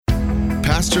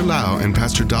Pastor Lau and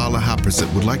Pastor Dala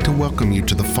Haprasit would like to welcome you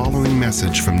to the following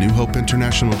message from New Hope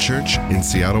International Church in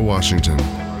Seattle, Washington.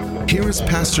 Here is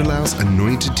Pastor Lau's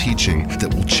anointed teaching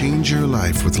that will change your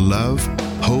life with love,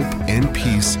 hope, and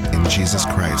peace in Jesus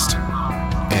Christ.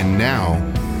 And now,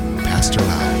 Pastor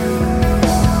Lau.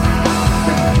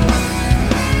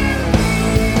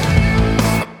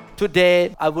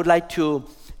 Today, I would like to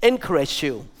encourage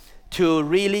you to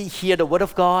really hear the Word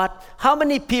of God. How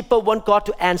many people want God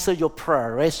to answer your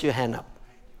prayer? Raise your hand up.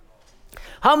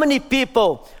 How many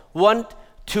people want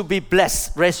to be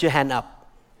blessed? Raise your hand up.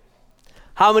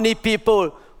 How many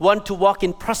people want to walk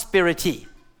in prosperity?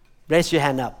 Raise your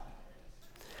hand up.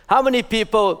 How many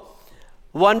people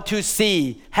want to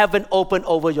see heaven open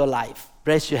over your life?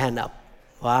 Raise your hand up.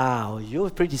 Wow, you're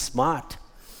pretty smart.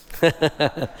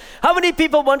 How many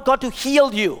people want God to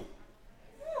heal you?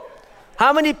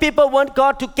 How many people want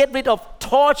God to get rid of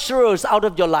torturers out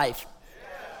of your life?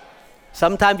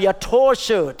 Sometimes we are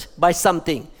tortured by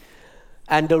something.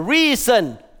 And the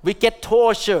reason we get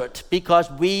tortured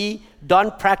because we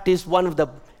don't practice one of the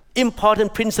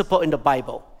important principles in the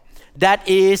Bible. That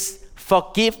is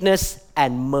forgiveness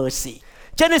and mercy.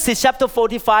 Genesis chapter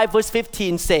 45 verse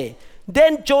 15 say,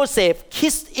 Then Joseph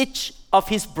kissed each of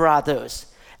his brothers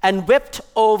and wept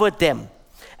over them.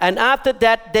 And after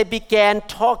that, they began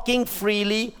talking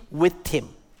freely with him.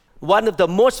 One of the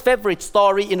most favorite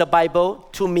story in the Bible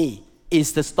to me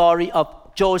is the story of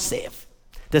Joseph,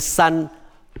 the son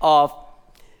of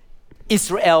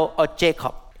Israel or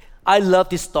Jacob. I love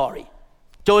this story.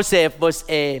 Joseph was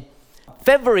a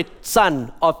favorite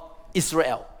son of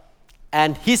Israel,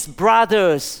 and his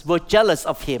brothers were jealous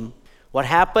of him. What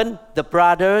happened? The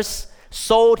brothers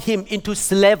sold him into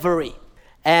slavery,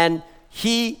 and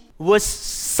he was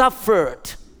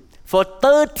suffered for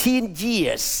 13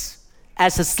 years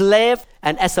as a slave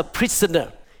and as a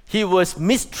prisoner. He was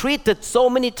mistreated so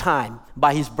many times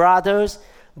by his brothers,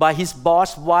 by his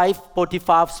boss wife,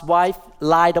 Potiphar's wife,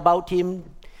 lied about him,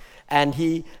 and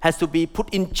he has to be put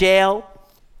in jail.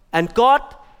 And God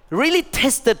really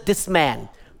tested this man,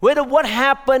 whether what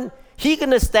happened, he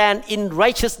gonna stand in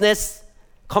righteousness,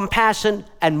 compassion,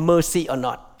 and mercy or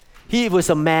not. He was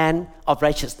a man of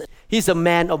righteousness. He's a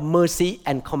man of mercy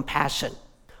and compassion.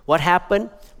 What happened?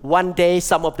 One day,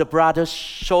 some of the brothers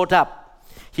showed up.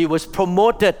 He was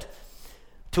promoted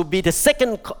to be the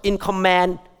second in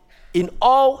command in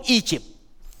all Egypt.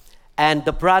 And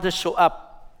the brothers showed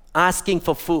up asking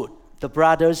for food. The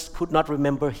brothers could not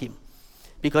remember him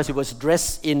because he was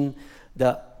dressed in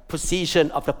the position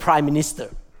of the prime minister.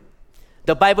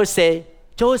 The Bible says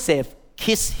Joseph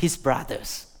kissed his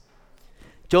brothers.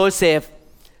 Joseph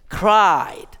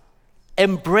cried,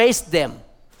 embraced them,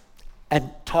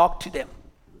 and talked to them.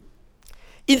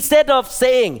 Instead of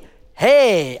saying,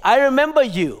 hey, I remember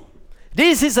you.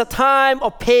 This is a time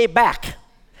of payback.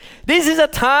 This is a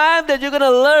time that you're going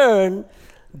to learn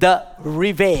the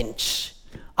revenge.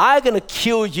 I'm going to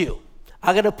kill you.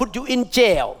 I'm going to put you in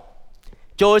jail.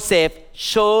 Joseph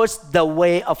shows the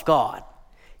way of God.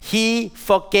 He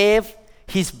forgave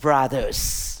his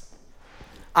brothers.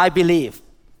 I believe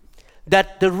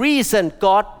that the reason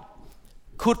God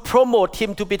could promote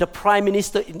him to be the prime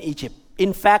minister in Egypt.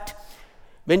 In fact,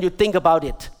 when you think about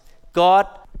it, God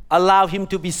allowed him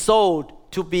to be sold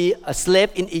to be a slave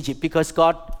in Egypt because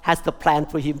God has the plan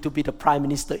for him to be the prime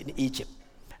minister in Egypt.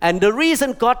 And the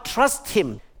reason God trusts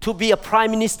him to be a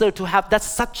prime minister, to have that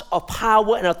such a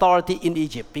power and authority in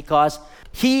Egypt, because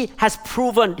he has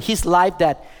proven his life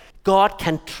that God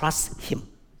can trust him.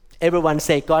 Everyone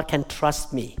say, God can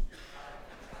trust me.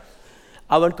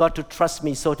 I want God to trust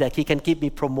me so that he can give me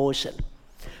promotion.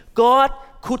 God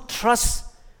could trust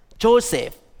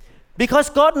Joseph because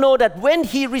God knows that when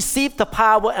he received the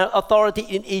power and authority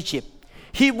in Egypt,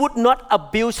 he would not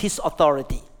abuse his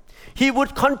authority. He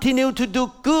would continue to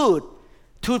do good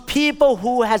to people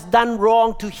who has done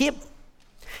wrong to him.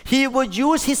 He would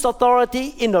use his authority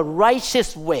in a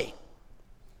righteous way.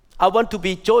 I want to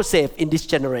be Joseph in this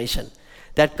generation,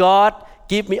 that God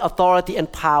give me authority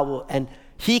and power, and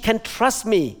he can trust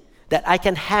me that I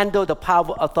can handle the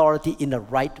power authority in the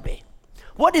right way.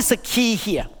 What is the key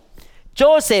here?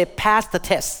 Joseph passed the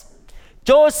test.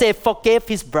 Joseph forgave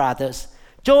his brothers.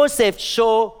 Joseph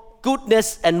showed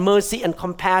goodness and mercy and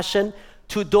compassion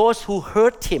to those who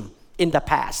hurt him in the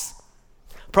past.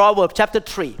 Proverbs chapter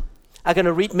 3. I'm going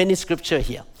to read many scriptures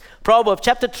here. Proverbs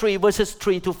chapter 3 verses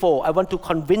 3 to 4. I want to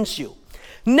convince you.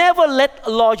 Never let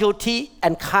loyalty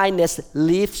and kindness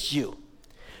leave you.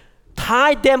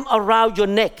 Tie them around your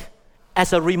neck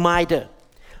as a reminder.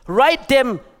 Write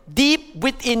them deep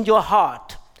within your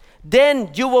heart. Then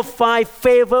you will find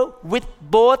favor with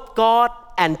both God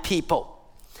and people.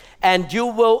 and you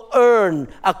will earn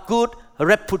a good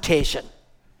reputation.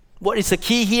 What is the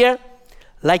key here?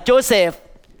 Like Joseph,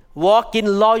 walk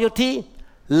in loyalty,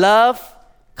 love,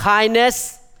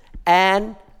 kindness,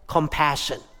 and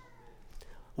compassion.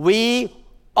 We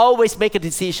always make a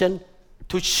decision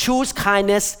to choose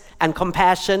kindness and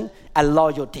compassion and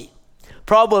loyalty.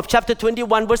 Proverbs chapter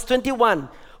 21, verse 21.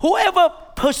 Whoever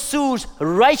pursues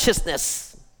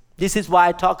righteousness, this is why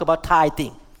I talk about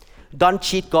tithing. Don't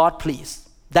cheat God, please.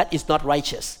 That is not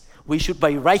righteous. We should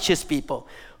be righteous people.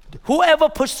 Whoever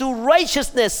pursues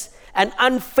righteousness and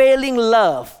unfailing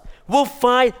love will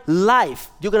find life.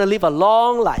 You're going to live a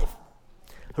long life.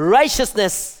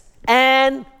 Righteousness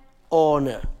and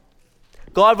honor.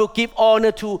 God will give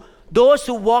honor to those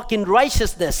who walk in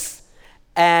righteousness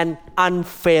and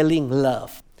unfailing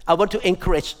love. I want to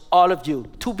encourage all of you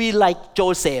to be like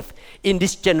Joseph in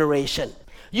this generation.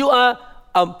 You are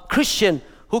a Christian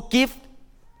who give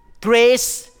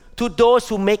grace to those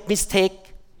who make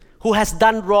mistakes, who has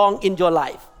done wrong in your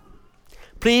life.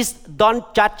 Please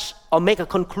don't judge or make a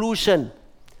conclusion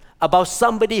about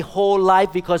somebody's whole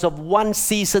life because of one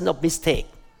season of mistake.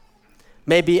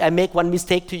 Maybe I make one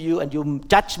mistake to you and you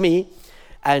judge me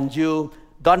and you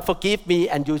don't forgive me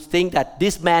and you think that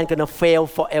this man gonna fail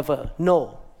forever.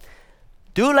 No.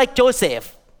 Do like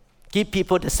Joseph. Give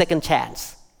people the second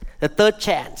chance, the third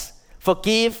chance.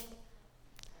 Forgive.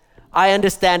 I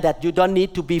understand that you don't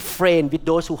need to be friends with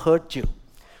those who hurt you.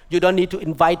 You don't need to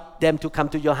invite them to come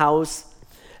to your house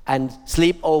and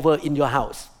sleep over in your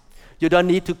house. You don't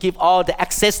need to give all the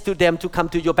access to them to come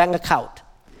to your bank account.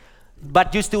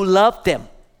 But you still love them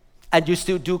and you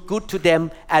still do good to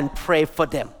them and pray for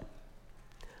them.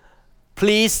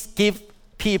 Please give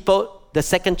people the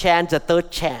second chance, the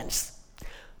third chance.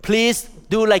 Please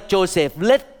do like Joseph.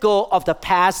 Let go of the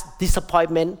past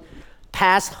disappointment,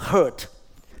 past hurt,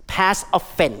 past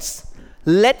offense.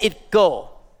 Let it go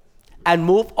and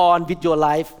move on with your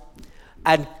life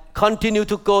and continue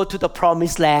to go to the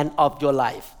promised land of your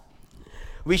life.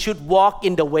 We should walk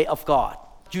in the way of God.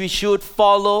 We should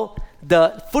follow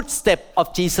the footsteps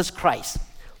of Jesus Christ.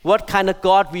 What kind of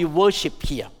God we worship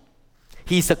here?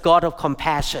 He's a God of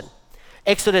compassion.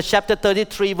 Exodus chapter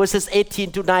 33 verses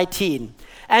 18 to 19.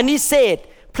 And he said,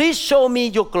 please show me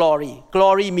your glory.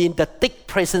 Glory means the thick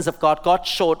presence of God. God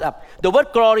showed up. The word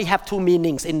glory have two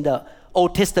meanings in the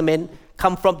Old Testament.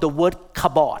 Come from the word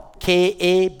kabod,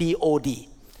 K-A-B-O-D.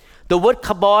 The word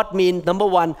kabod means, number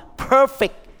one,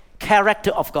 perfect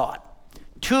character of God.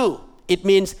 Two, it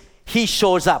means he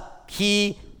shows up.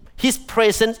 His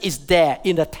presence is there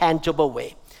in a tangible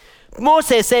way.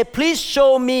 Moses said, please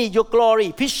show me your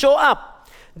glory. Please show up.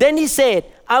 Then he said,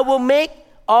 I will make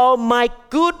all my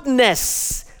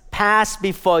goodness pass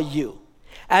before you.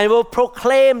 And I will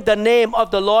proclaim the name of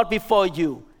the Lord before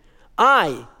you.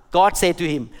 I, God said to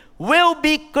him, will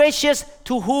be gracious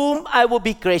to whom I will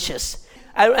be gracious.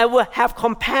 I will have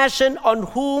compassion on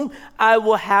whom I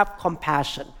will have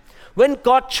compassion. When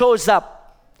God shows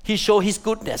up, he shows his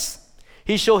goodness.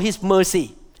 He shows his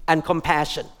mercy and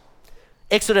compassion.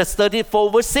 Exodus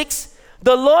 34 verse 6,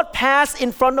 the Lord passed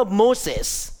in front of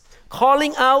Moses,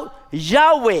 calling out,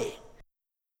 Yahweh,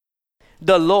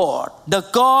 the Lord, the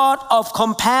God of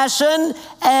compassion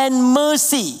and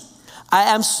mercy. I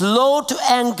am slow to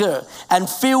anger and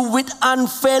filled with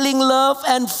unfailing love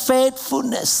and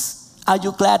faithfulness. Are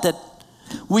you glad that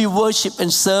we worship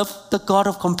and serve the God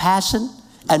of compassion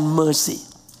and mercy?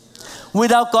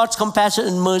 Without God's compassion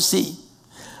and mercy,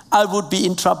 I would be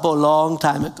in trouble a long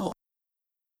time ago.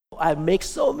 I make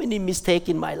so many mistakes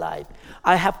in my life.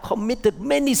 I have committed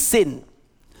many sins.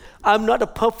 I'm not a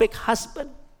perfect husband.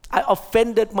 I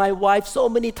offended my wife so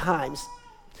many times.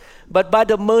 But by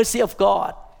the mercy of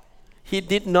God, He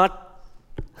did not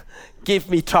give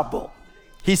me trouble.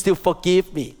 He still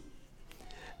forgave me.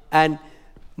 And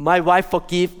my wife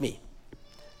forgave me.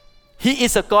 He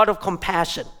is a God of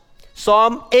compassion.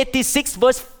 Psalm 86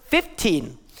 verse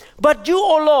 15. But you,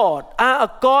 O Lord, are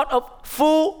a God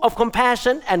full of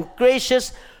compassion and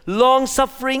gracious,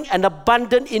 long-suffering and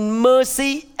abundant in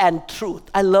mercy and truth.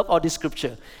 I love all this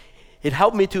scripture. It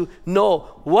helped me to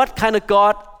know what kind of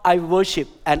God I worship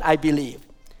and I believe.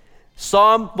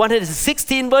 Psalm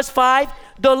 116 verse 5.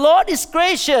 The Lord is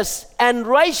gracious and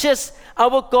righteous.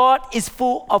 Our God is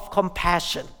full of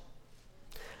compassion.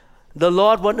 The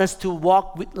Lord wants us to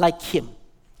walk like Him.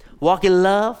 Walk in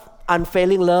love,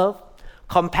 unfailing love,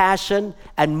 compassion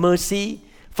and mercy,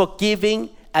 forgiving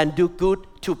and do good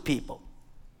to people.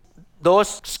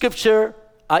 Those scriptures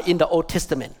are in the Old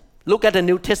Testament. Look at the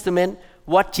New Testament,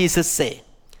 what Jesus said.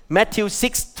 Matthew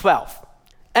 6:12.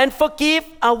 And forgive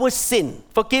our sin.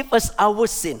 Forgive us our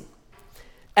sin,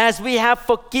 as we have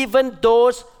forgiven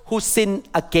those who sin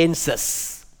against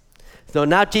us. So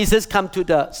now Jesus come to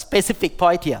the specific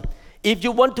point here. If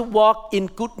you want to walk in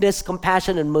goodness,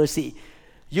 compassion, and mercy,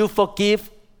 you forgive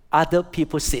other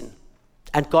people's sin,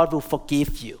 and God will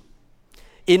forgive you.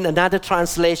 In another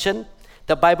translation,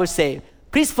 the Bible says,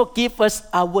 please forgive us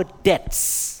our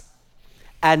debts,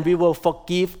 and we will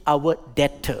forgive our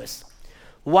debtors.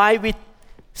 Why we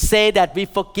say that we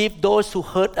forgive those who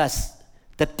hurt us,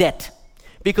 the debt?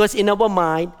 Because in our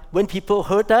mind, when people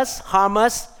hurt us, harm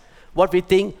us, what we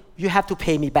think, you have to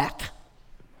pay me back.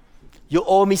 You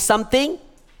owe me something,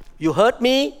 you hurt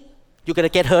me, you're going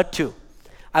to get hurt too.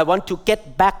 I want to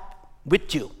get back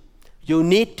with you. You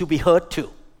need to be hurt too.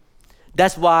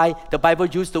 That's why the Bible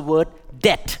used the word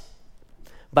debt.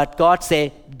 But God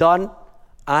said, don't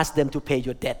ask them to pay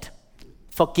your debt.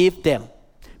 Forgive them.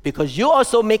 Because you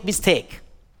also make mistake.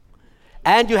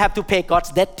 And you have to pay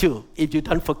God's debt too if you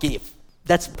don't forgive.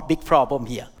 That's a big problem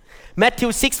here. Matthew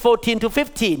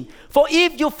 6:14-15. For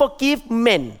if you forgive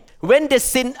men when they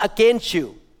sin against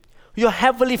you, your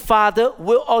heavenly Father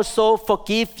will also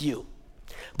forgive you.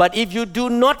 But if you do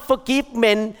not forgive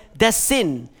men their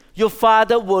sin, your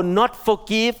Father will not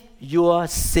forgive your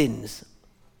sins.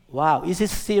 Wow, is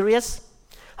this serious?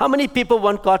 How many people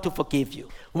want God to forgive you?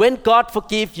 When God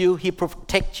forgives you, He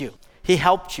protects you. He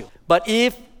helps you. But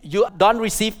if you don't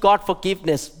receive God's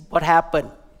forgiveness, what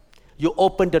happened? You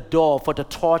open the door for the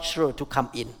torturer to come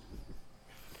in.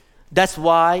 That's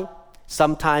why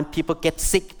sometimes people get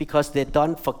sick because they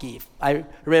don't forgive. I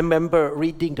remember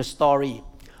reading the story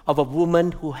of a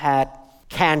woman who had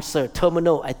cancer,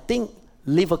 terminal, I think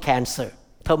liver cancer,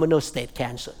 terminal stage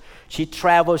cancer. She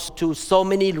travels to so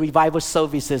many revival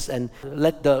services and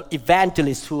let the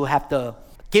evangelists who have the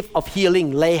gift of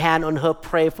healing lay hand on her,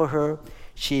 pray for her.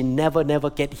 She never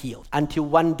get healed. Until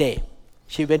one day,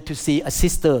 she went to see a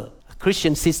sister, a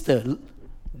Christian sister.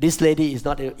 This lady is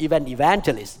not even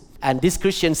evangelist. And this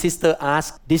Christian sister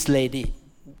asked this lady,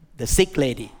 the sick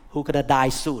lady, who's gonna die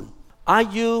soon, are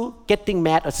you getting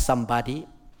mad at somebody?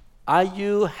 Are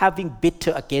you having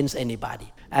bitter against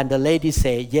anybody? And the lady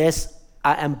said, yes,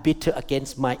 I am bitter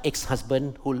against my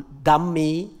ex-husband who dumped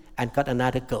me and got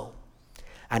another girl.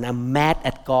 And I'm mad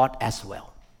at God as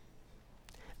well.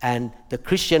 And the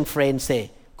Christian friend said,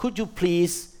 could you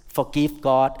please forgive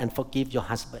God and forgive your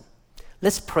husband?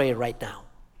 Let's pray right now.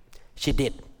 She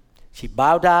did. She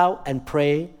bowed down and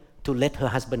prayed to let her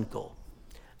husband go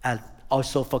and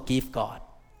also forgive God.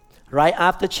 Right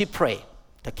after she prayed,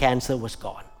 the cancer was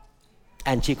gone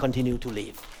and she continued to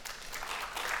live.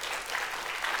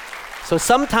 So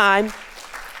sometimes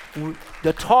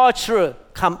the torturer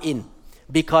come in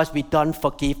because we don't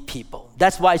forgive people.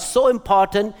 That's why it's so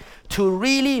important to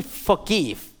really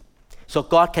forgive so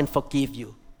God can forgive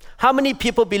you. How many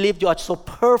people believe you are so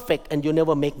perfect and you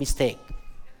never make mistake?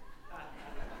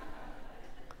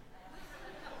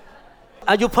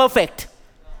 Are you perfect?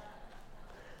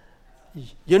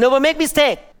 You never make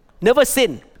mistake, never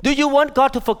sin. Do you want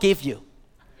God to forgive you?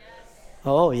 Yes.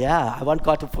 Oh yeah, I want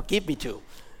God to forgive me too.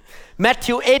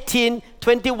 Matthew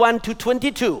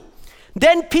 18:21-22.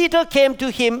 Then Peter came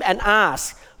to him and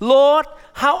asked, Lord,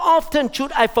 how often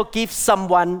should I forgive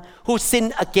someone who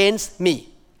sinned against me?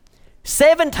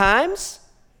 7 times?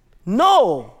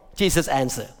 No, Jesus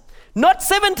answered. Not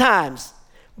 7 times,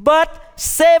 but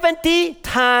 70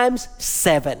 times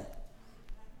 7.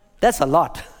 That's a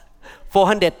lot.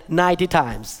 490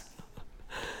 times.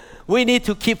 We need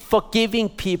to keep forgiving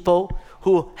people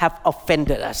who have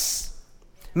offended us.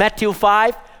 Matthew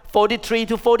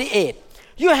 5:43-48.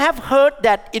 You have heard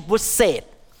that it was said,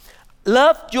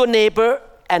 love your neighbor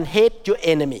and hate your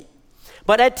enemy.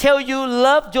 But I tell you,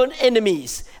 love your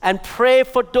enemies and pray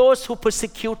for those who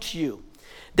persecute you,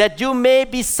 that you may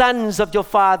be sons of your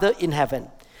Father in heaven.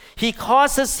 He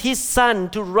causes His sun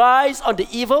to rise on the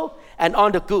evil and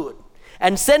on the good,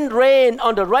 and send rain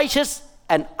on the righteous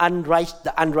and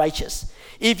the unrighteous.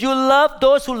 If you love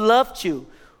those who loved you,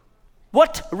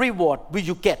 what reward will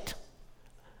you get?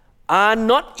 Are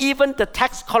not even the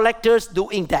tax collectors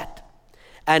doing that?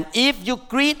 And if you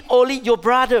greet only your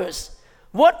brothers,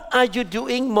 what are you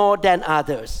doing more than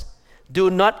others? Do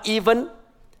not even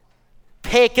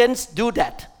pagans do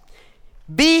that?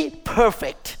 Be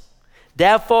perfect,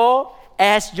 therefore,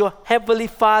 as your heavenly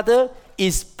Father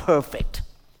is perfect.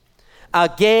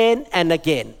 Again and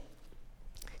again,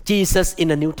 Jesus in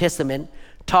the New Testament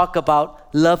talk about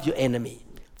love your enemy,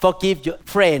 forgive your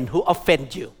friend who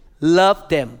offend you, love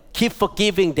them, keep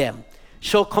forgiving them,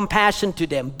 show compassion to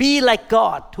them, be like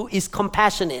God who is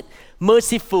compassionate,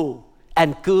 merciful,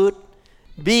 and good.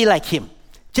 Be like Him.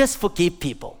 Just forgive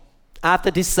people. After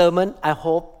this sermon, I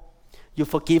hope you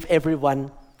forgive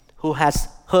everyone who has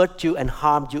hurt you and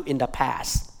harmed you in the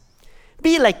past.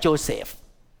 Be like Joseph.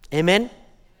 Amen?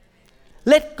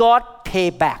 Let God pay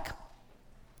back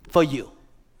for you.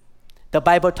 The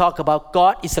Bible talks about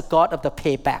God is a God of the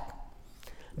payback.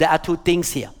 There are two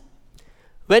things here.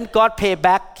 When God pay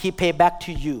back, He pay back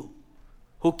to you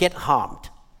who get harmed.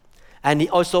 And He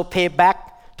also pay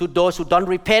back to those who don't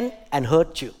repent and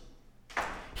hurt you.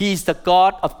 He is the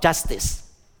God of justice.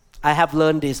 I have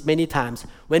learned this many times.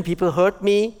 When people hurt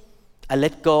me, I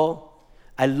let go.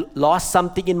 I lost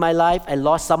something in my life. I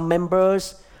lost some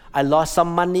members. I lost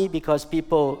some money because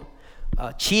people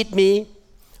cheat me.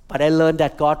 But I learned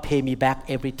that God pay me back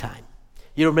every time.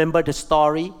 You remember the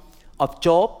story of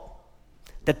Job?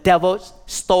 The devil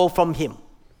stole from him.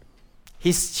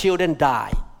 His children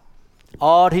died.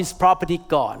 All his property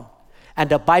gone. And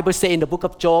the Bible says in the book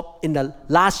of Job, in the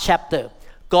last chapter,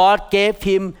 God gave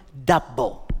him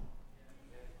double.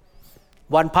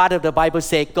 One part of the Bible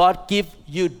says, God give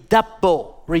you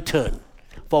double return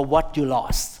for what you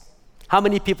lost. How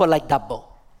many people like double?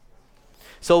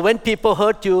 So when people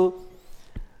hurt you,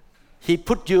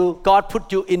 God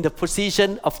put you in the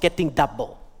position of getting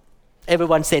double.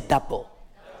 Everyone say double.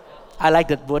 I like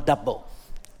that word double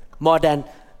more than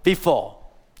before.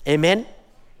 Amen?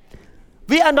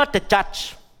 We are not the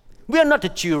judge. We are not the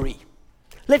jury.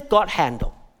 Let God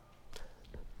handle.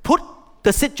 Put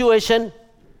the situation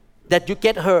that you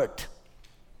get hurt.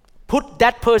 Put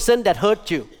that person that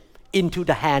hurt you into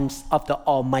the hands of the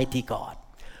Almighty God.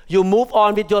 You move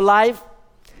on with your life.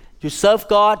 You serve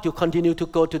God. You continue to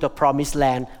go to the promised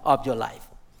land of your life.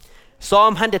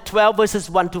 Psalm 112 verses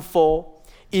 1-4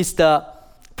 is the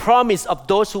promise of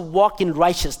those who walk in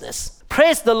righteousness.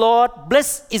 Praise the Lord.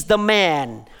 Blessed is the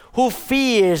man who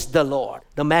fears the Lord.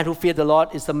 The man who fears the Lord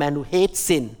is the man who hates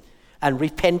sin and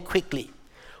repent quickly,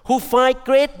 who find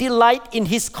great delight in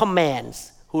His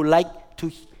commands, who like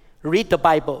to read the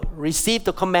Bible, receive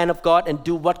the command of God, and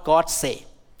do what God say.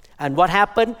 And what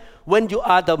happened? When you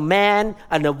are the man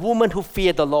and the woman who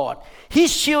fear the Lord,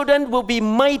 His children will be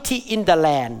mighty in the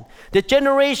land. The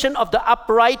generation of the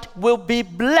upright will be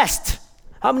blessed.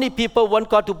 How many people want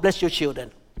God to bless your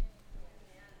children?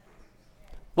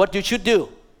 What you should do?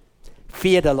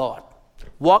 Fear the Lord.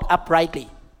 Walk uprightly.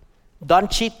 Don't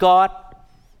cheat God.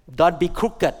 Don't be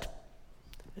crooked.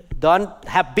 Don't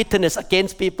have bitterness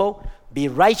against people. Be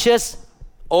righteous.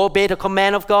 Obey the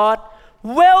command of God.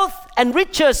 Wealth and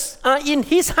riches are in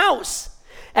His house,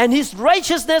 and His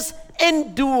righteousness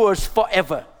endures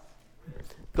forever.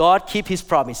 God keep His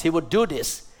promise. He will do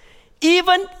this.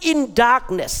 Even in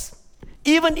darkness,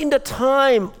 even in the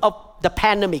time of the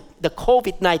pandemic, the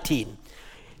COVID-19,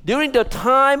 during the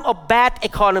time of bad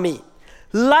economy,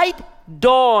 light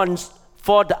dawns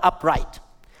for the upright,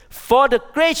 for the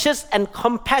gracious and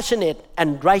compassionate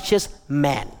and righteous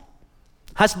man.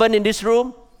 Husband in this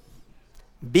room,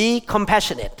 be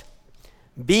compassionate,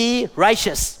 be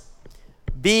righteous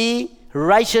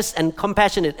and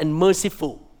compassionate and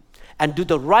merciful, and do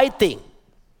the right thing,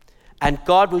 and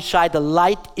God will shine the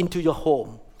light into your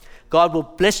home. God will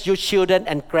bless your children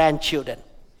and grandchildren.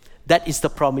 That is the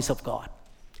promise of God.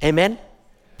 Amen?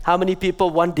 How many people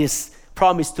want this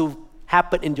promise to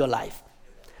happen in your life?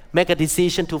 Make a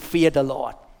decision to fear the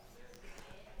Lord.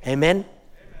 Amen?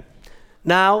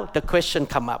 Now the question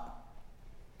come up.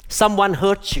 Someone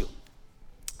hurt you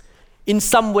in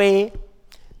some way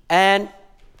and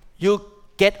you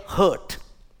get hurt.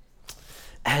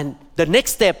 And the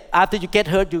next step after you get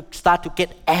hurt, you start to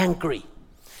get angry.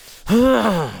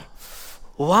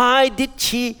 Why did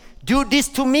she do this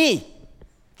to me?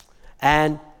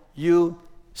 And you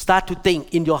start to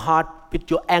think in your heart with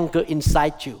your anger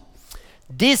inside you.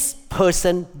 This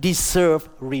person deserves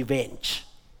revenge.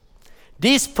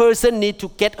 This person needs to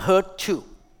get hurt too.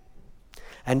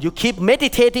 And you keep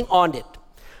meditating on it.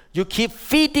 You keep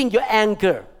feeding your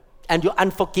anger and your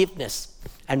unforgiveness.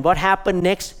 And what happens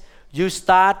next? You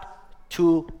start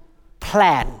to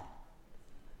plan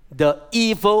the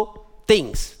evil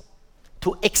things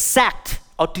to exact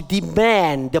or to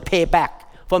demand the payback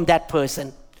from that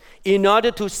person in order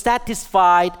to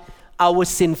satisfy our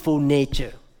sinful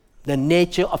nature, the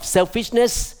nature of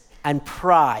selfishness and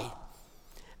pride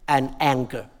and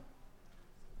anger.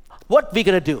 What we're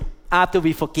going to do after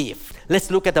we forgive? Let's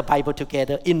look at the Bible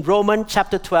together in Romans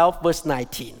chapter 12 verse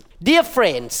 19. Dear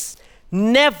friends,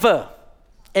 never,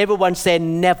 everyone say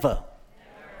never.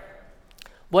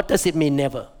 What does it mean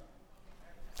never?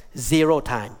 0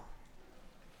 time.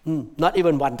 Not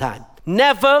even 1 time.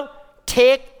 Never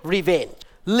take revenge.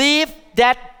 Leave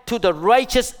that to the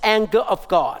righteous anger of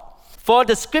God. For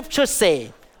the scriptures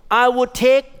say, I will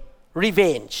take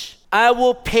revenge. I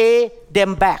will pay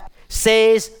them back,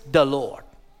 says the Lord.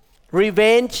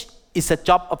 Revenge is a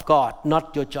job of God,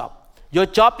 not your job. Your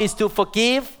job is to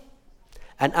forgive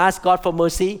and ask God for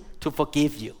mercy to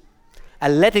forgive you.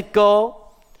 And let it go.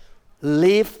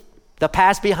 Leave the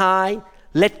past behind.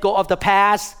 Let go of the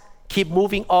past. Keep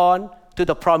moving on to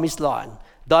the promised land.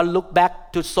 Don't look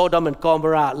back to Sodom and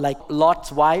Gomorrah like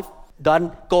Lot's wife.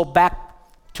 Don't go back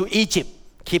to Egypt.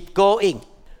 Keep going.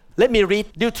 Let me read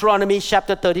Deuteronomy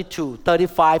chapter 32,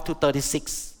 35 to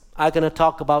 36. I'm going to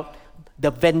talk about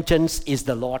the vengeance is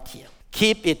the Lord here.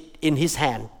 Keep it in His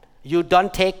hand. You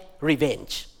don't take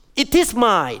revenge. It is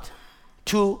mine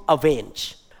to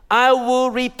avenge. I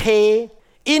will repay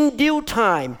in due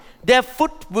time. Their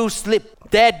foot will slip.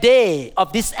 Their day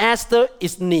of disaster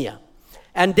is near,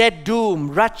 and their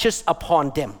doom rushes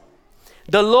upon them.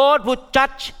 The Lord will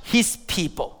judge His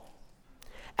people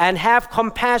and have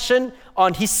compassion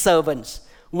on His servants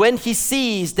when He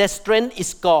sees their strength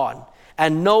is gone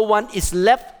and no one is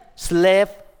left slave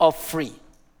or free.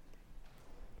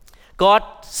 God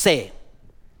say,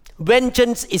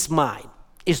 vengeance is mine.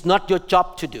 It's not your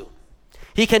job to do.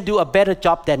 He can do a better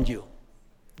job than you.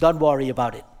 Don't worry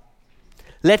about it.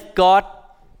 Let God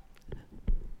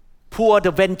pour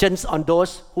the vengeance on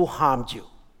those who harmed you.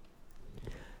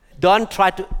 Don't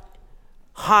try to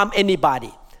harm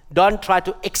anybody. Don't try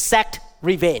to exact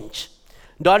revenge.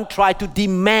 Don't try to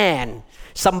demand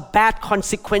some bad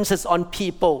consequences on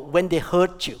people when they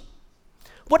hurt you.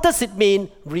 What does it mean,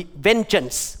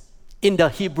 vengeance, in the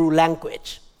Hebrew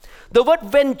language? The word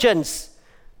vengeance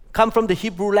comes from the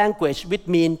Hebrew language, which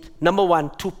means, number one,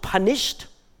 to punish.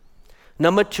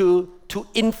 Number two, to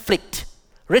inflict.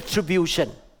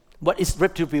 Retribution. What does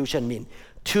retribution mean?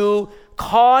 To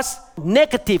cause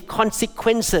negative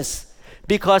consequences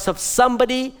because of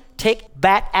somebody take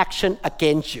bad action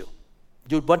against you.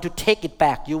 You want to take it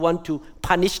back. You want to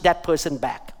punish that person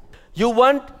back. You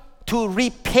want to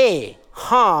repay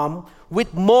harm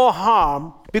with more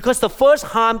harm because the first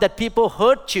harm that people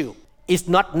hurt you is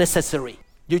not necessary.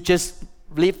 You just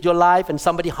live your life and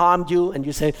somebody harmed you and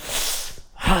you say,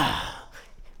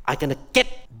 I'm going to get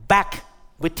back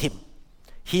with him.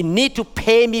 He need to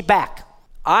pay me back.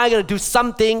 I'm going to do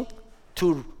something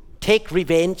to take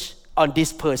revenge on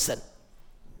this person.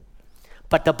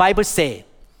 But the Bible says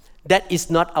that is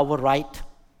not our right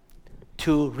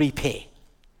to repay.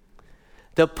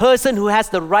 The person who has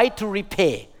the right to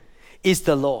repay is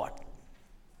the Lord.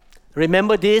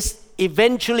 Remember this,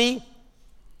 eventually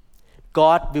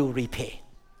God will repay.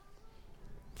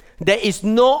 There is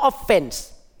no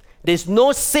offense, there is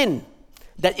no sin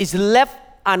that is left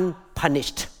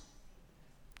unpunished.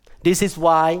 This is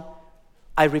why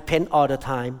I repent all the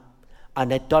time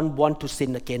and I don't want to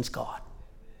sin against God.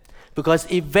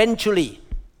 Because eventually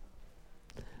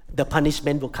the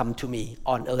punishment will come to me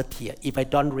on earth here if I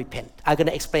don't repent. I'm going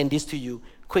to explain this to you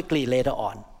quickly later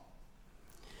on.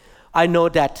 I know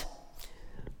that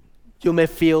you may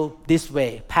feel this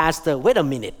way. Pastor, wait a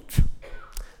minute.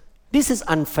 This is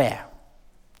unfair.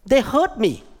 They hurt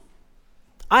me.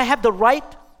 I have the right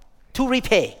to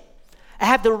repay. I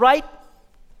have the right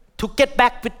to get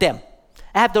back with them.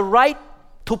 I have the right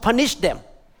to punish them,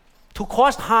 to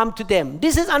cause harm to them.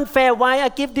 This is unfair. Why I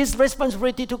give this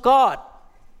responsibility to God?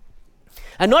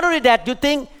 And not only that, you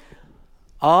think,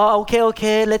 oh,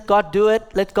 okay, let God do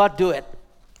it.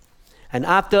 And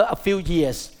after a few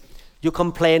years, you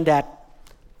complain that,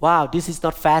 wow, this is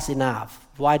not fast enough.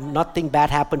 Why nothing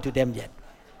bad happened to them yet?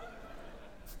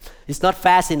 It's not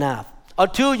fast enough. Or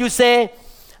two, you say,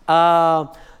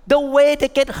 the way they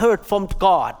get hurt from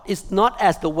God is not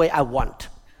as the way I want.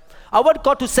 I want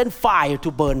God to send fire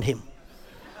to burn him.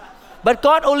 But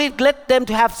God only let them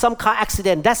to have some car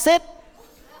accident. That's it.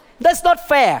 That's not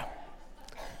fair.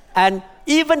 And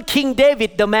even King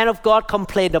David, the man of God,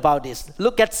 complained about this.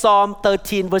 Look at Psalm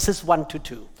 13, verses 1 to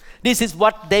 2. This is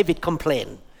what David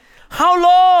complained. How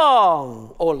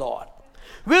long, O Lord,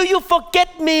 will you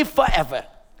forget me forever?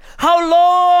 How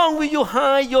long will you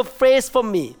hide your face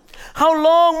from me? How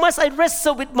long must I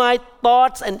wrestle with my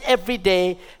thoughts and every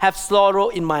day have sorrow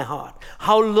in my heart?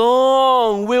 How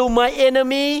long will my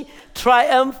enemy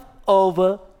triumph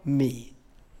over me?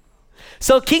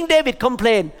 So King David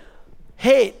complained,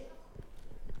 hey,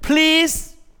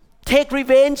 please take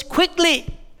revenge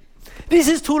quickly. This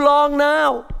is too long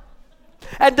now.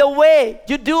 And the way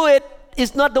you do it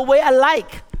is not the way I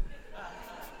like.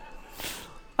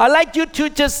 I like you to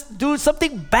just do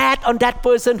something bad on that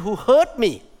person who hurt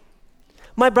me.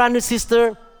 My brother and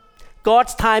sister,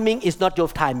 God's timing is not your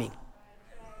timing.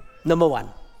 Number one.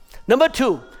 Number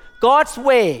two, God's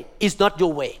way is not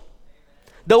your way.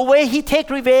 The way He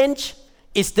takes revenge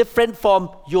is different from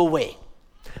your way.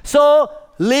 So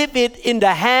leave it in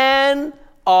the hand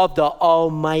of the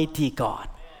Almighty God.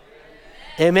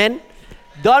 Amen.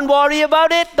 Don't worry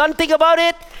about it. Don't think about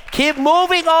it. Keep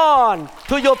moving on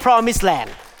to your promised land.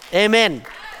 Amen.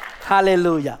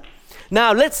 Hallelujah.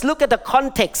 Now let's look at the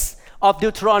context of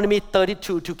Deuteronomy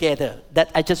 32 together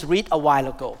that I just read a while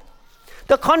ago.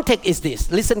 The context is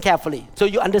this. Listen carefully so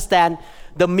you understand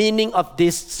the meaning of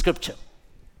this scripture.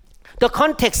 The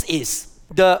context is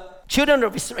the children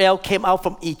of Israel came out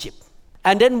from Egypt.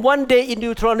 And then one day in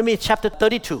Deuteronomy chapter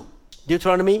 32,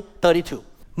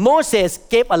 Moses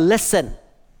gave a lesson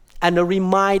and a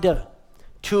reminder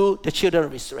to the children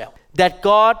of Israel that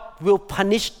God will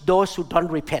punish those who don't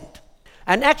repent.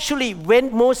 And actually,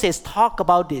 when Moses talked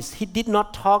about this, he did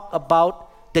not talk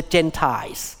about the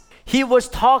Gentiles. He was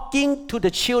talking to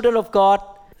the children of God,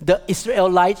 the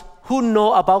Israelites who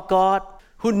know about God,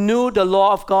 who knew the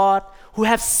law of God, who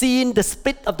have seen the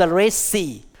split of the Red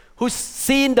Sea, who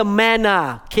seen the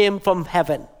manna came from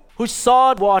heaven, who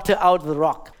saw water out of the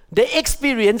rock. They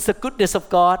experienced the goodness of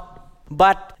God,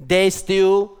 but they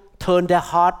still turn their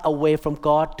heart away from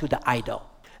God to the idol.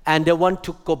 And they want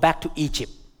to go back to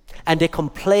Egypt. And they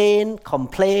complain.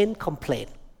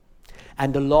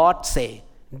 And the Lord say,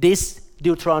 this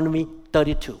Deuteronomy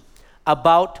 32,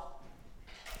 about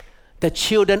the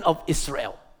children of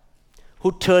Israel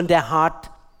who turn their heart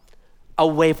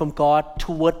away from God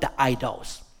toward the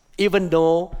idols, even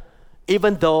though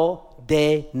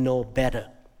they know better.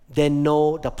 They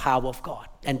know the power of God,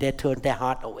 and they turn their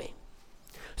heart away.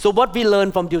 So what we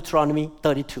learn from Deuteronomy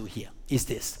 32 here is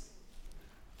this.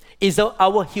 Is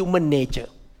our human nature.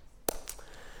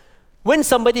 When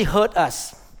somebody hurt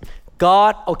us,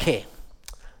 God, okay,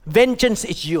 vengeance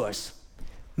is yours.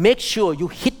 Make sure you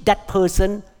hit that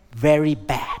person very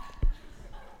bad.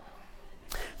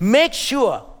 Make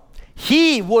sure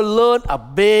he will learn a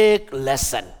big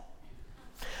lesson.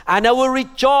 And I will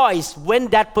rejoice when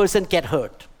that person gets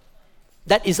hurt.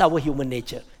 That is our human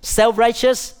nature.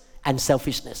 Self-righteous and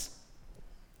selfishness.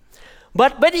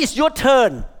 But when it's your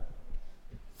turn,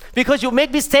 because you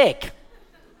make mistake,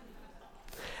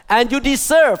 and you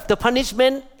deserve the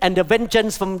punishment and the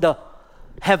vengeance from the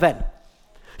heaven,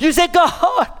 you say,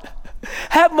 God,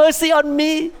 have mercy on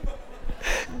me.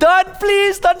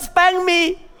 Please don't spank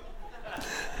me.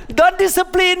 Don't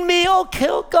discipline me. Okay,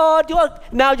 oh God.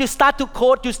 Now you start to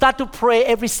quote, you start to pray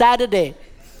every Saturday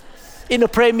in a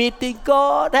prayer meeting.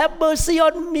 God, have mercy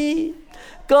on me.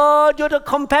 God, you're the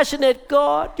compassionate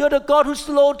God. You're the God who's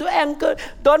slow to anger.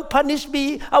 Don't punish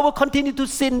me. I will continue to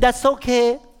sin. That's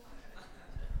okay.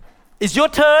 It's your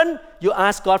turn. You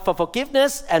ask God for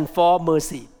forgiveness and for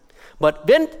mercy. But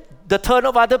when the turn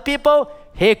of other people,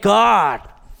 hey God,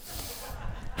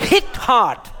 hit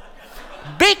hard,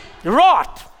 big rod,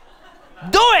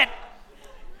 do it.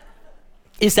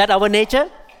 Is that our nature?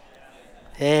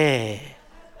 Hey.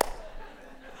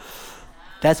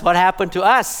 That's what happened to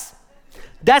us.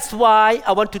 That's why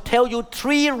I want to tell you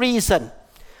 3 reasons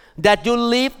that you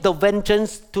leave the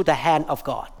vengeance to the hand of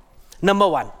God. Number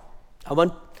 1, I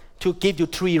want to give you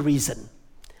 3 reasons.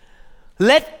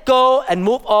 Let go and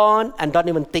move on and don't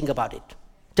even think about it.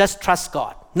 Just trust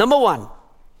God. Number 1,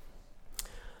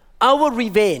 our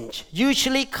revenge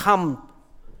usually comes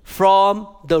from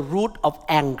the root of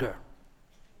anger.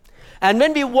 And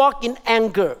when we walk in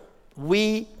anger,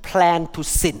 we plan to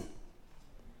sin.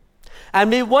 And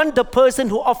we want the person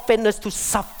who offends us to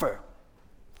suffer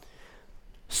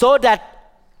so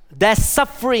that their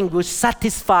suffering will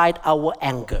satisfy our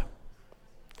anger.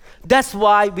 That's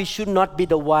why we should not be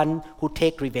the one who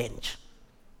take revenge.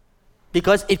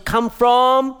 Because it comes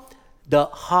from the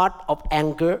heart of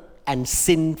anger and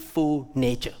sinful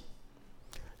nature.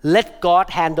 Let God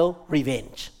handle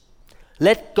revenge.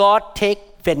 Let God take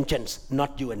vengeance,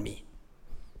 not you and me.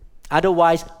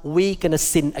 Otherwise, we're going to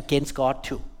sin against God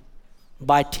too.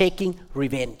 By taking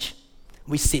revenge,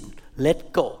 we sin.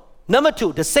 Let go. Number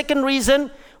 2, the second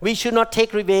reason we should not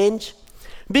take revenge,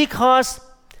 because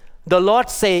the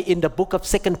Lord say in the book of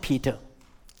 2 Peter,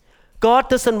 God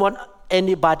doesn't want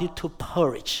anybody to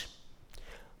perish,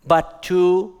 but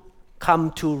to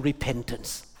come to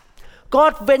repentance.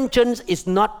 God's vengeance is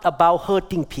not about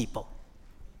hurting people.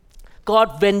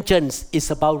 God's vengeance is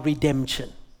about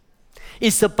redemption.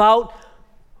 It's about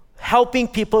helping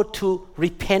people to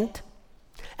repent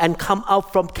and come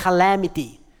out from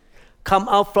calamity, come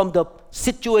out from the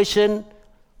situation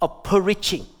of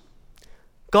perishing.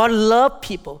 God loves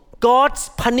people. God's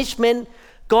punishment,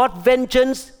 God's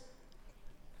vengeance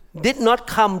did not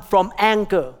come from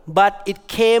anger, but it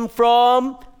came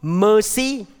from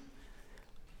mercy,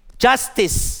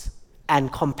 justice,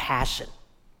 and compassion.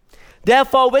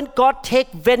 Therefore, when God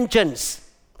takes vengeance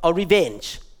or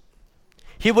revenge,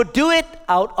 He would do it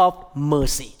out of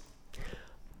mercy.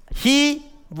 He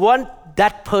wants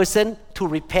that person to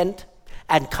repent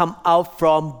and come out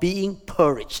from being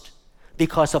purged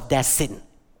because of their sin.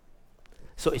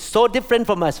 So it's so different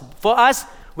from us. For us,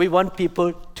 we want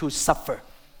people to suffer.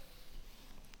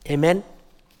 Amen?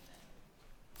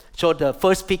 Show the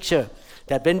first picture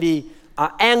that when we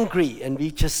are angry and we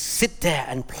just sit there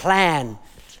and plan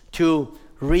to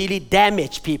really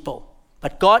damage people.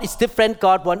 But God is different.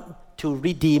 God wants to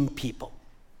redeem people.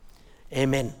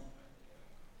 Amen.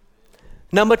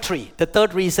 Number 3, the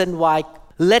third reason why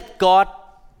let God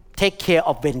take care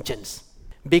of vengeance.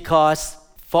 Because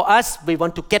for us, we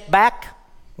want to get back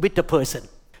with the person.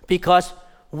 Because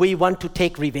we want to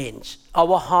take revenge.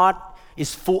 Our heart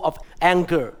is full of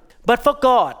anger. But for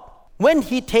God, when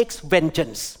He takes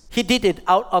vengeance, He did it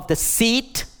out of the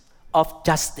seat of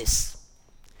justice.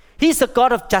 He's a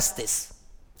God of justice.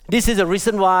 This is the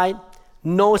reason why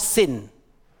no sin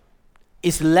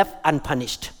is left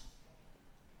unpunished.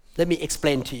 Let me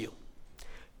explain to you.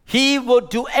 He will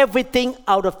do everything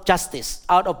out of justice,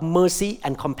 out of mercy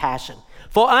and compassion.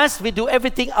 For us, we do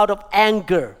everything out of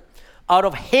anger, out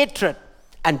of hatred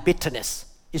and bitterness.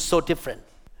 It's so different.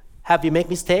 Have we made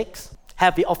mistakes?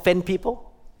 Have we offended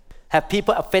people? Have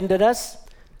people offended us?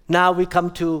 Now we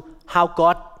come to how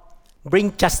God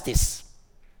brings justice.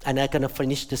 And I'm going to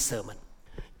finish the sermon.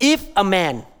 If a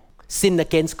man sin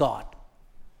against God,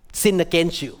 sin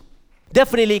against you,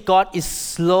 definitely God is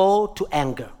slow to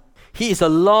anger. He is a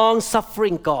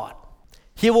long-suffering God.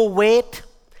 He will wait.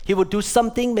 He will do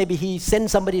something. Maybe He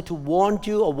sends somebody to warn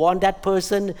you or warn that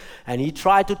person, and He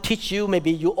try to teach you.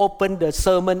 Maybe you open the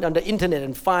sermon on the internet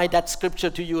and find that scripture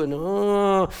to you,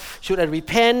 and should I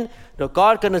repent? No,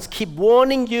 God gonna keep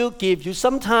warning you, give you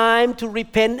some time to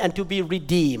repent and to be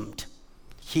redeemed.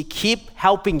 He keep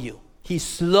helping you. He's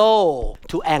slow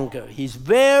to anger. He's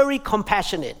very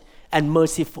compassionate and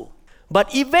merciful.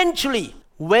 But eventually,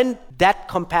 when that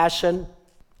compassion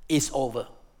is over,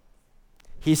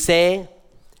 He say,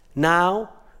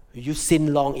 now you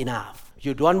sin long enough.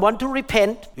 You don't want to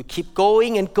repent. You keep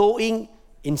going and going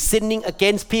in sinning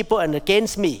against people and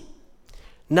against me.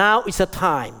 Now is a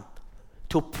time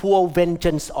to pour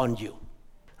vengeance on you.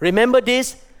 Remember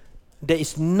this, there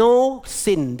is no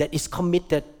sin that is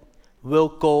committed will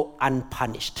go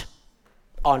unpunished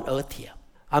on earth here.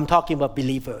 I'm talking about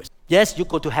believers. Yes, you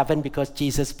go to heaven because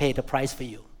Jesus paid the price for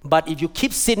you. But if you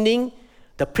keep sinning,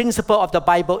 the principle of the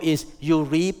Bible is you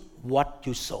reap what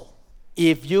you sow.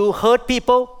 If you hurt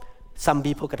people, some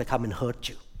people are going to come and hurt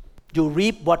you. You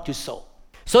reap what you sow.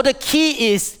 So the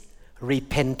key is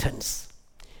repentance.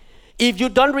 If you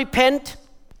don't repent,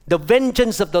 the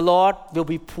vengeance of the Lord will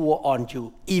be poured on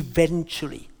you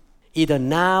eventually. Either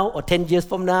now or 10 years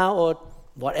from now or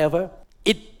whatever,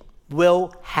 it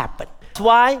will happen.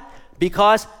 Why?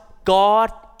 Because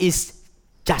God is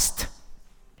just.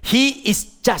 He is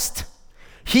just.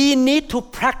 He needs to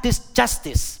practice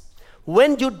justice.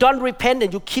 When you don't repent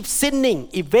and you keep sinning,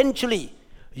 eventually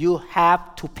you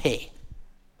have to pay.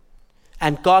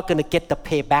 And God gonna get the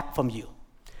pay back from you.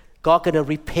 God gonna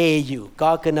repay you.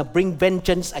 God gonna bring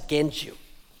vengeance against you.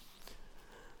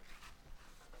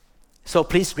 So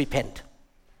please repent.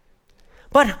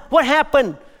 But what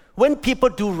happened when people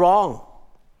do wrong?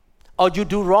 Or you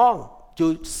do wrong,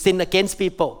 you sin against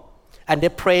people, and they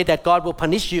pray that God will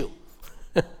punish you.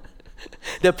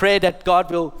 They pray that God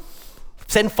will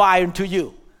send fire into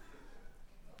you.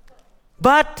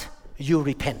 But you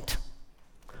repent.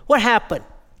 What happened?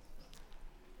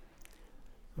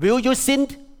 Will your sin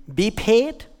be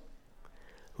paid?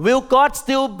 Will God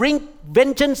still bring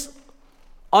vengeance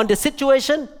on the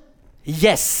situation?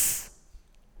 Yes.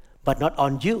 But not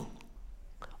on you.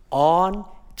 On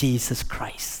Jesus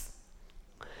Christ.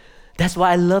 That's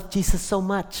why I love Jesus so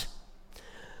much.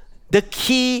 The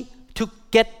key to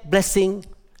get blessing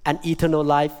and eternal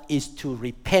life is to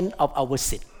repent of our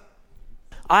sin.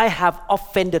 I have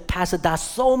offended Pastor Da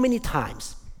so many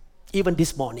times, even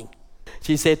this morning.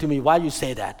 She said to me, why you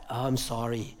say that? Oh, I'm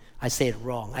sorry, I said it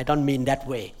wrong. I don't mean that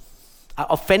way. I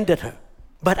offended her.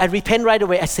 But I repent right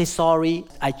away. I say, sorry,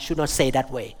 I should not say that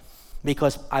way.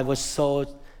 Because I was so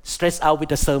stressed out with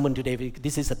the sermon today.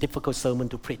 This is a difficult sermon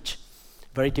to preach.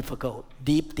 Very difficult,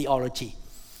 deep theology.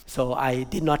 So I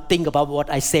did not think about what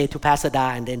I say to Pastor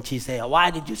Da, and then she said,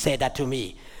 why did you say that to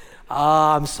me?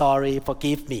 Oh, I'm sorry,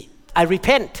 forgive me. I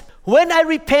repent. When I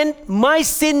repent, my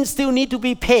sins still need to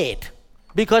be paid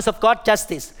because of God's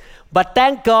justice. But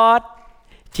thank God,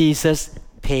 Jesus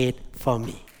paid for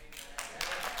me.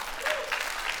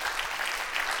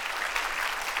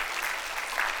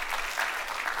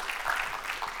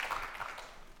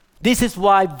 This is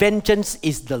why vengeance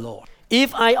is the Lord.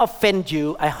 If I offend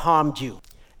you, I harmed you,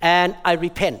 and I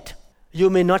repent, you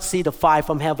may not see the fire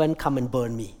from heaven come and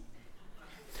burn me.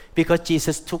 Because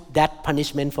Jesus took that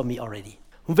punishment for me already.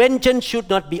 Vengeance should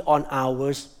not be on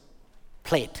our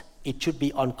plate. It should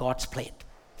be on God's plate.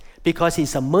 Because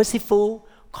He's a merciful,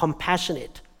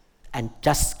 compassionate, and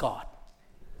just God.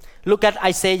 Look at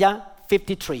Isaiah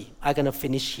 53. I'm going to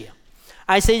finish here.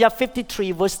 Isaiah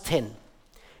 53 verse 10.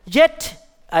 Yet,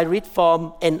 I read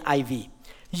from NIV.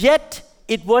 Yet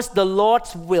it was the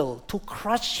Lord's will to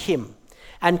crush him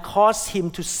and cause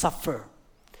him to suffer.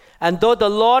 And though the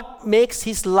Lord makes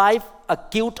his life a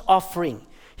guilt offering,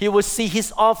 he will see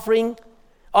his offspring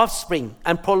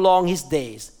and prolong his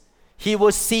days. He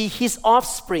will see his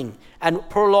offspring and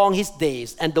prolong his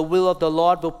days, and the will of the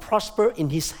Lord will prosper in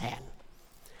his hand.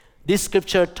 This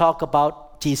scripture talk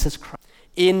about Jesus Christ.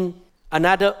 In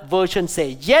another version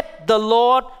say, yet the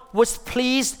Lord was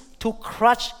pleased to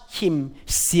crush him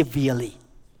severely.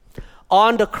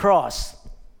 On the cross,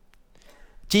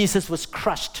 Jesus was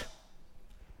crushed.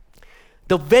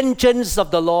 The vengeance of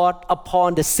the Lord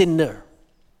upon the sinner,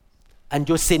 and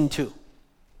your sin too,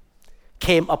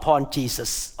 came upon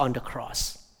Jesus on the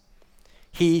cross.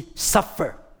 He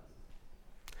suffered,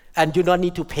 and you don't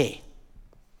need to pay.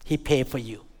 He paid for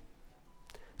you.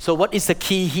 So what is the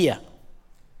key here?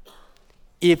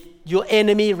 If your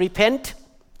enemy repent,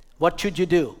 what should you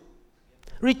do?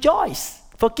 Rejoice,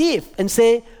 forgive, and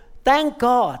say, thank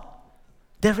God.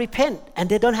 They repent, and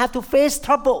they don't have to face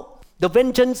trouble. The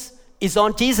vengeance is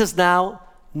on Jesus now,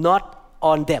 not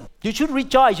on them. You should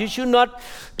rejoice. You should not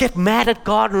get mad at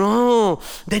God. No,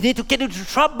 they need to get into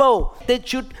trouble. They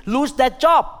should lose their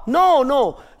job.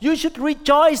 No. You should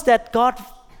rejoice that God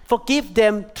forgive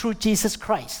them through Jesus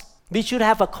Christ. We should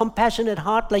have a compassionate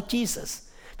heart like Jesus.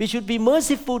 We should be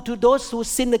merciful to those who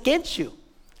sin against you.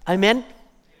 Amen?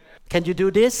 Can you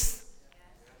do this?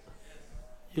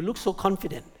 You look so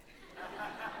confident.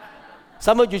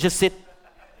 Some of you just sit.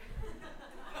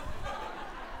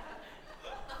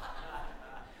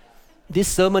 This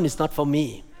sermon is not for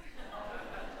me.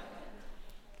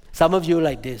 Some of you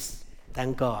like this.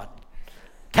 Thank God.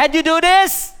 Can you do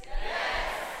this? Yes.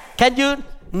 Can you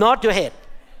nod your head?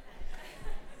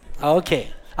 Okay.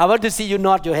 I want to see you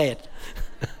nod your head.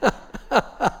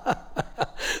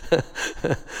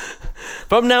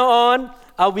 From now on,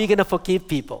 are we going to forgive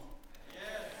people? Yes.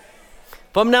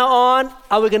 From now on,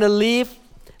 are we going to leave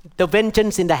the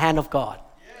vengeance in the hand of God?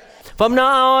 Yes. From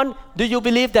now on, do you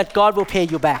believe that God will pay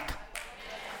you back?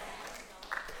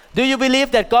 Do you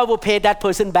believe that God will pay that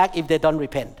person back if they don't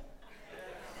repent?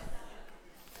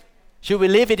 Should we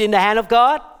leave it in the hand of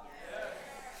God?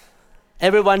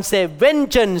 Everyone say,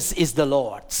 vengeance is the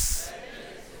Lord's.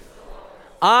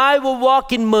 I will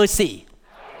walk in mercy.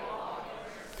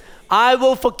 I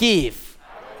will forgive.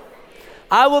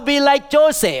 I will be like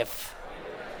Joseph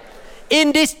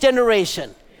in this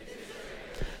generation.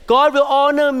 God will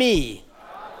honor me.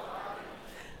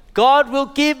 God will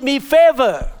give me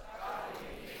favor.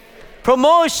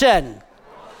 Promotion.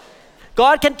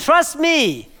 God can trust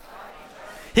me.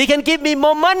 He can give me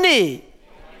more money,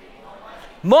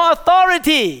 more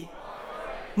authority,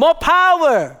 more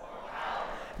power,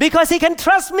 because He can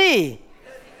trust me.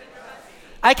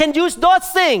 I can use those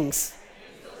things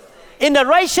in the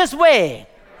righteous way.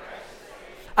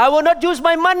 I will not use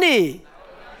my money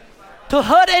to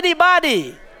hurt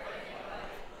anybody.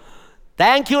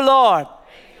 Thank you, Lord.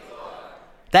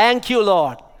 Thank you,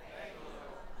 Lord.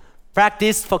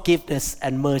 Practice forgiveness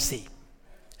and mercy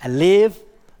and leave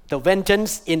the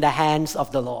vengeance in the hands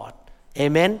of the Lord.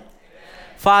 Amen.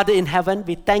 Father in heaven,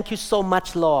 we thank you so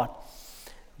much, Lord,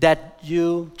 that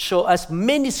you show us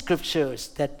many scriptures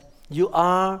that you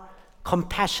are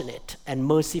compassionate and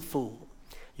merciful.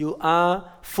 You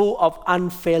are full of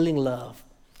unfailing love.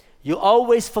 You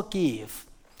always forgive.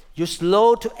 You're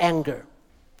slow to anger.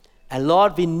 And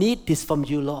Lord, we need this from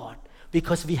you, Lord,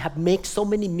 because we have made so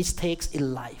many mistakes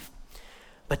in life.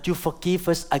 But you forgive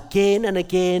us again and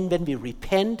again when we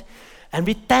repent. And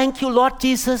we thank you, Lord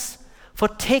Jesus, for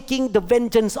taking the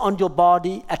vengeance on your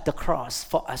body at the cross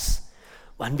for us.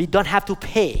 When we don't have to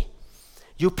pay,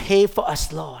 you pay for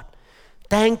us, Lord.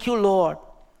 Thank you, Lord.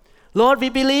 Lord, we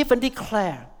believe and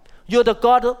declare you're the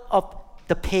God of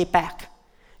the payback.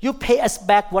 You pay us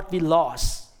back what we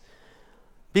lost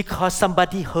because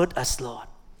somebody hurt us, Lord.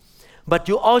 But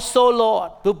you also,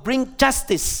 Lord, will bring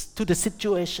justice to the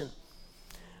situation.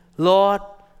 Lord,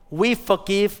 we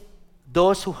forgive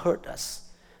those who hurt us,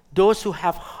 those who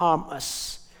have harmed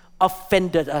us,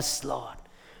 offended us, Lord.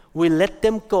 We let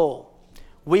them go.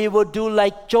 We will do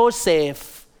like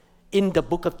Joseph in the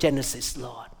book of Genesis,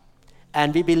 Lord.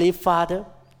 And we believe, Father,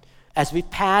 As we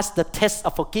pass the test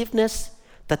of forgiveness,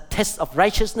 the test of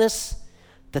righteousness,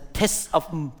 the test of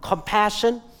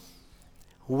compassion,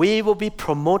 we will be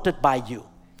promoted by you.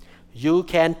 You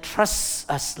can trust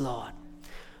us, Lord.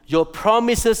 Your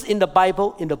promises in the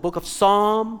Bible, in the book of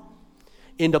Psalm,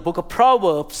 in the book of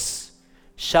Proverbs,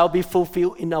 shall be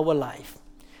fulfilled in our life.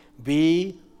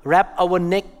 We wrap our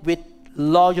neck with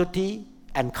loyalty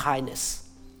and kindness.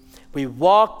 We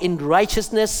walk in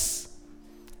righteousness,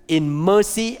 in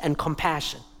mercy and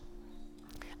compassion.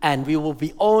 And we will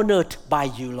be honored by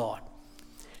you, Lord.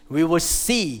 We will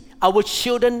see our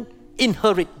children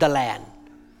inherit the land,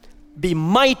 be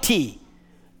mighty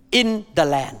in the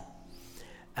land.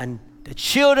 And the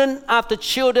children after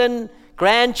children,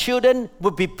 grandchildren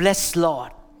will be blessed,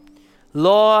 Lord.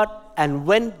 Lord, and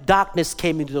when darkness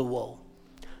came into the world,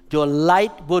 your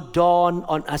light will dawn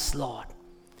on us, Lord.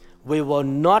 We will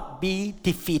not be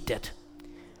defeated.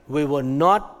 We will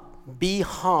not be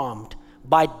harmed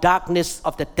by darkness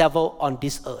of the devil on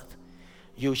this earth.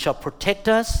 You shall protect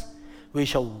us. We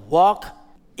shall walk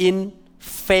in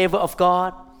favor of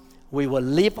God. We will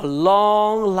live a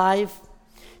long life.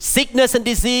 Sickness and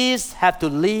disease have to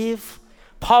leave.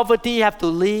 Poverty have to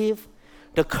leave.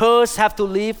 The curse have to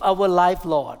leave our life,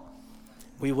 Lord.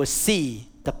 We will see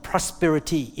the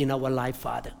prosperity in our life,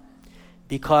 Father,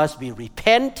 because we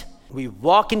repent, we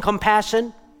walk in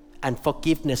compassion and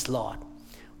forgiveness, Lord.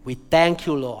 We thank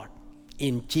you, Lord.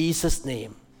 In Jesus'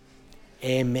 name,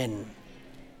 amen.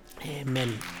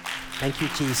 Amen. Thank you,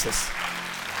 Jesus.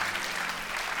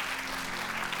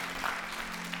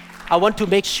 I want to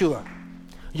make sure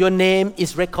your name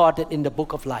is recorded in the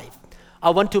book of life. I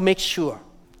want to make sure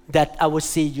that I will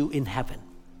see you in heaven.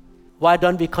 Why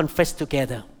don't we confess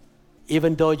together?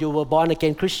 Even though you were born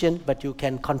again Christian, but you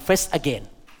can confess again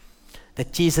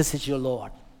that Jesus is your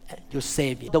Lord, your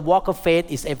Savior. The walk of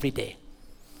faith is every day.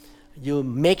 You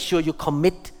make sure you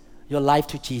commit your life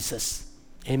to Jesus.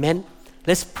 Amen.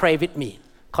 Let's pray with me.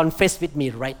 Confess with me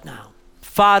right now.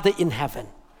 Father in heaven,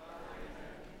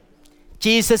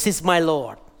 Jesus is my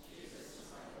Lord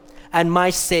and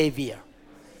my Savior.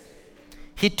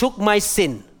 He took my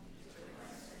sin,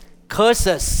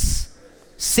 curses,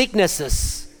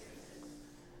 sicknesses,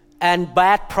 and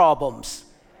bad problems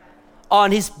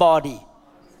on His body,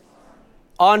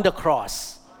 on the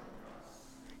cross.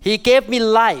 He gave me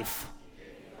life,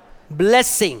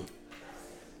 blessing,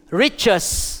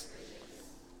 riches,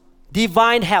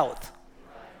 divine health.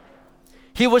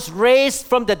 He was raised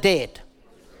from the dead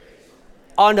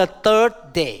on the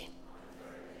third day.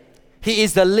 He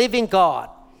is the living God.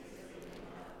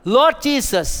 Lord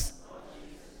Jesus,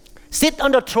 sit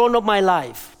on the throne of my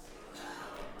life.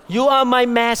 You are my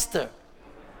master.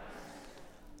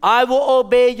 I will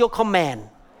obey your command.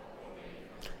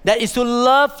 That is to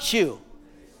love you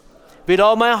with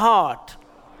all my heart,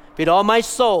 with all my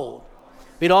soul,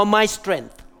 with all my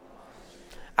strength.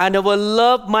 And I will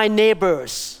love my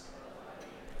neighbors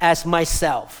as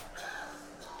myself.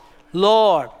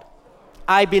 Lord,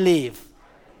 I believe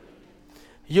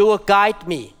you will guide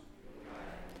me,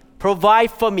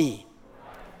 provide for me,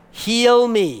 heal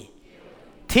me,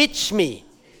 teach me,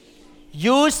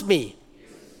 use me.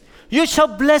 You shall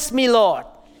bless me, Lord,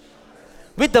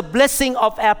 with the blessing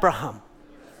of Abraham.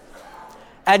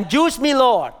 And use me,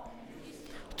 Lord,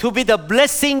 to be the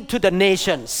blessing to the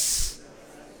nations.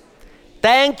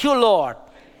 Thank you, Lord.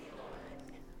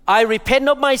 I repent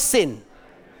of my sin.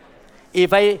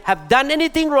 If I have done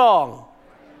anything wrong,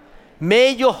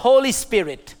 may your Holy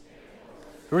Spirit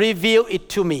reveal it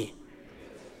to me.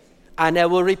 And I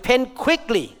will repent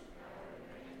quickly.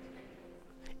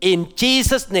 In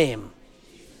Jesus' name,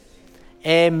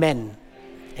 amen.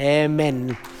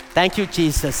 Amen. Thank you,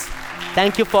 Jesus.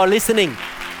 Thank you for listening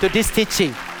to this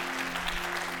teaching.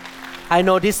 I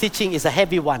know this teaching is a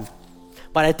heavy one,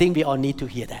 but I think we all need to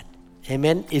hear that.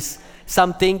 Amen. It's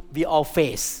something we all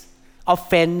face.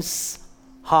 Offense,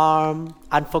 harm,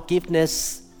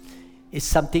 unforgiveness is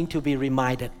something to be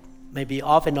reminded, maybe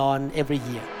off and on every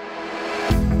year.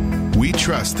 We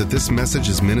trust that this message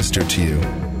is ministered to you.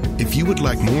 If you would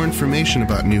like more information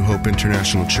about New Hope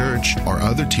International Church or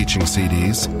other teaching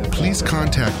CDs, please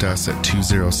contact us at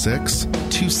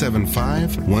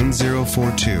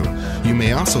 206-275-1042. You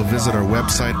may also visit our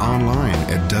website online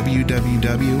at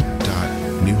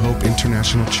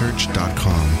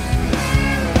www.newhopeinternationalchurch.com.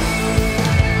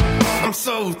 I'm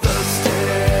so thirsty.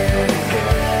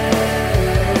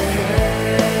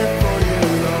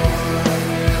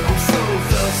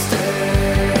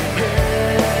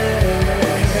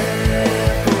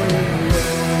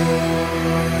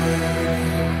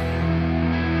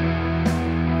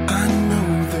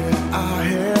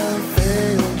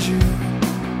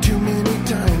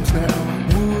 Now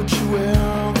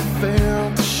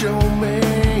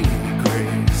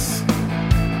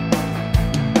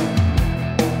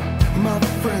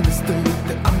sometimes think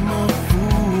that I'm a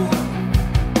fool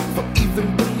for even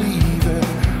believing.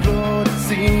 Lord, it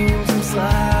seems I'm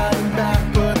sliding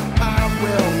back, but I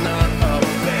will not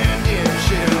abandon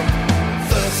ship.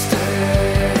 Thirsty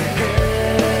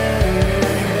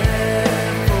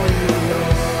for you,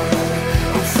 Lord.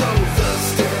 I'm so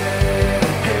thirsty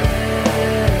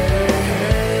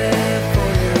for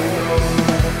you, Lord.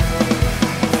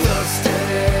 Thirsty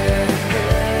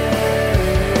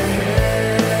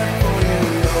for you,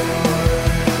 Lord.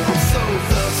 I'm so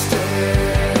thirsty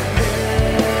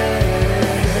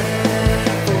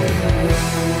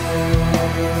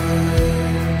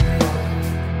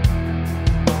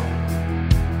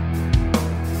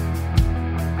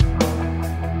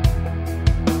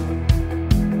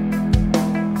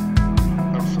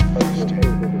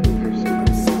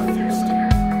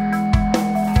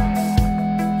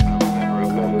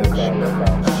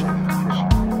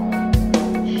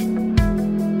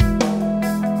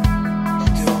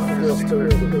for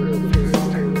you, Lord.